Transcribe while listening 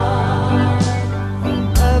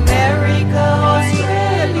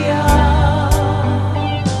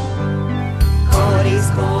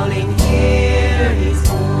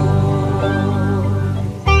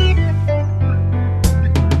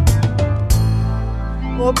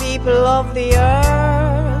people of the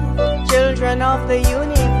earth, children of the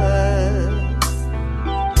universe.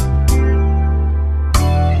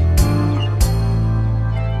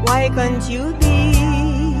 Why can't you be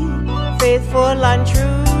faithful and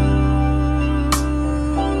true?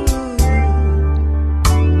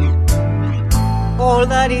 All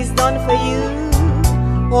that is done for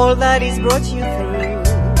you, all that is brought you through.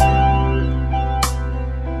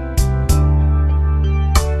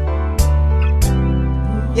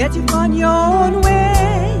 Yet you've gone your own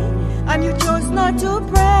way, and you chose not to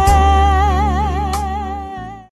pray.